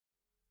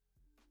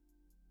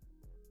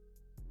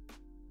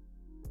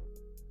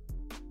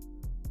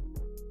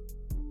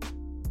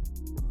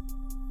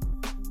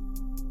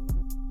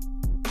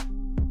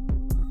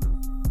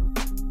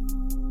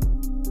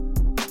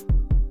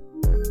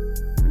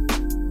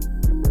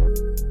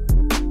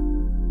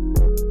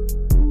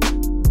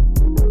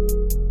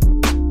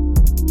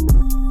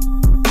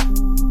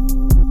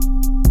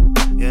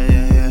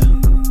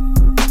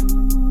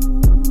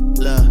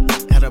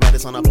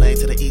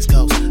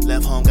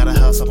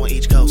up on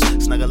each coast.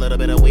 Snug a little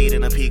bit of weed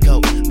in a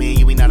peacoat. Me and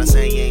you, we not the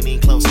same, you ain't even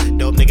close.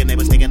 Dope nigga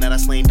neighbors thinking that I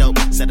sling dope.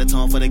 Set the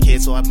tone for the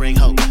kids, so I bring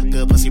hope.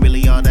 Good pussy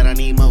really all that I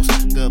need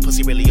most. Good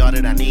pussy really all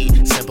that I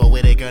need. Simple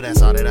with it, girl,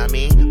 that's all that I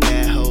mean.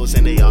 Bad hoes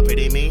and they all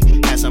pretty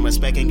mean. Have some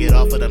respect and get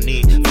off of them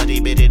knees.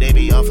 Funny bitty, they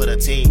be off of the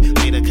team.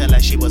 Made a cut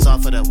like she was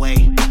off of the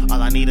way.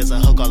 All I need is a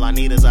hook, all I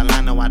need is a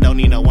line. No, I don't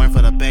need no worm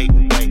for the bait.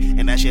 Wait,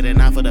 and that shit is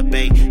not for the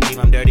bait. Leave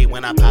them dirty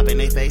when I pop in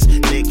they face.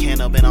 Lit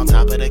candle been on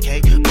top of the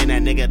cake. Been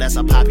that nigga that's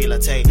a popular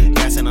take.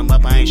 Gassing them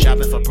up, I ain't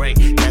shopping for break.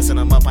 Gassing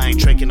them up, I ain't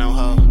tricking no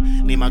hoe.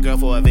 Need my girl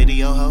for a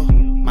video hoe.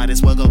 Might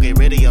as well go get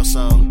rid of your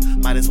soul.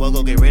 Might as well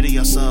go get rid of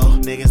your soul.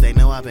 Niggas, they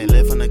know I been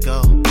lit from the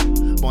go.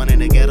 Born in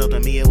the ghetto, to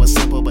me it was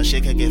simple, but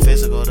shit could get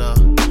physical though.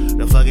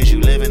 The fuck is you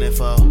living it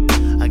for?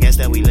 I guess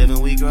that we live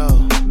and we grow.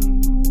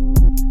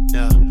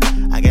 Yeah,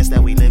 I guess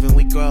that we live and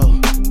we grow.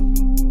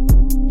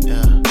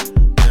 Yeah,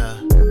 yeah.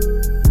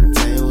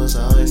 Tables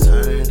always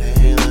turning, they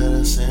ain't let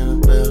us in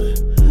the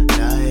building.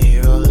 Got a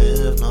hero,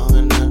 live long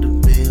enough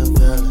to be a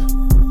villain.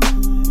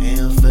 In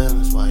your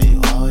feelings, why you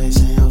always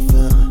in your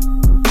feelings?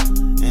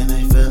 In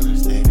they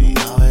feelings, they be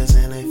always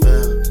in they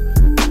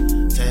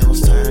feelings.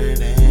 Tables turning,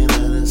 they ain't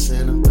let us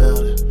in the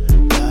building.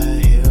 Got a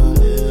hero,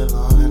 live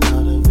long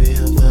enough to be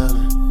a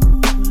villain.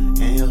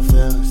 In your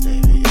feelings,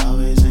 they be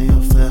always in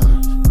your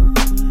feelings.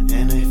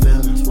 In they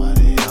feelings, why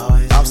they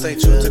always I'm staying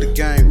true to the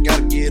game.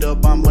 Gotta get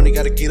up on money,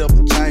 gotta get up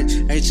and change.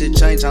 Ain't shit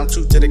change, I'm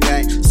true to the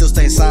game. Still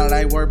staying solid,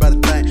 I ain't worried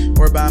about the thing.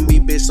 Worry about me,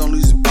 bitch, don't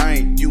lose your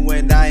brain. You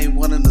and I ain't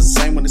one and the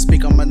same. When they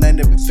speak on my name,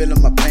 they be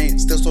feeling my pain.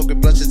 Still smoking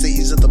blunts just to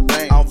ease up the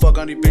pain. I don't fuck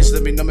on these bitches,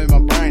 let me numb in my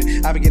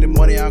brain. I be getting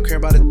money, I don't care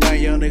about a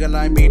thing. Young nigga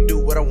like me, do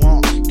what I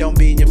want. Don't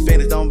be in your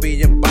feelings, don't be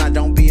in your mind.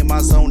 Don't be in my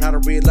zone, how to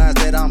realize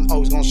that I'm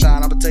always gonna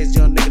shine. I'm a taste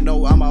young nigga,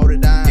 know I'm all the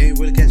time. You ain't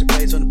really catch a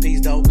place on the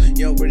piece though.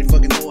 You don't really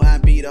fucking know how I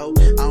be though.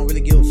 I don't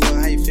really give a fuck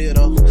how you feel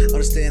though.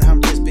 Understand how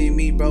I'm just being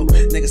me, bro.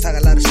 Niggas talk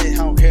a lot of shit,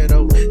 I don't care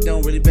though.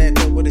 Don't really back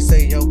up what they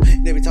say, yo.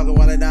 They be talking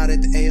while they not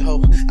at the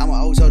A-ho. I'ma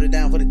always hold it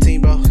down for the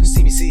team, bro.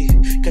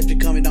 CBC, catch me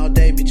coming all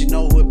day, bitch, you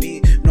know who it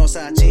be.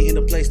 NawfSide G in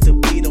the place to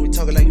be. Don't be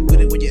talking like you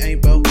with it when you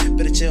ain't, bro.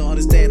 Better chill,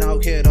 understand, I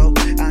don't care though.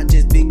 I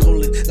just be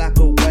coolin' like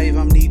a wave,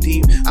 I'm knee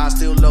deep. I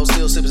still low,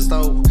 still sippin'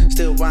 stove.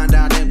 Still wind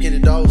down them kitty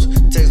doors.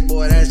 Text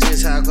boy, that's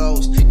just how it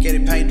goes. Get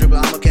it paint dribble,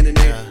 I'm a candy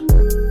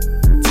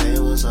nigga.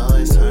 Tables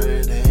always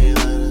turning, they ain't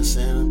let us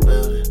in the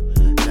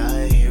building. Got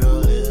a hero,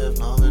 live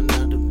long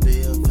enough to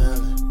be a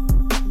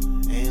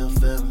villain. In your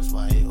feelings,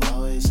 why you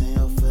always in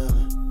your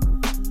feelings?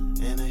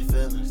 In they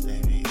feelings,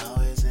 they be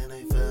always in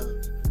they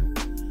feelings.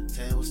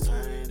 Tables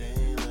turning, they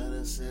ain't let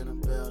us in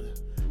the building.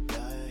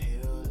 Got a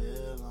hero,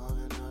 live long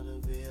enough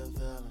to be a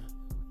villain.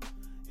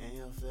 In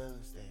your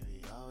feelings, they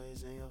be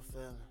always in your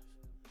feelings.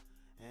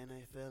 In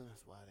they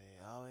feelings, why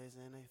they always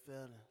in they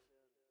feelings?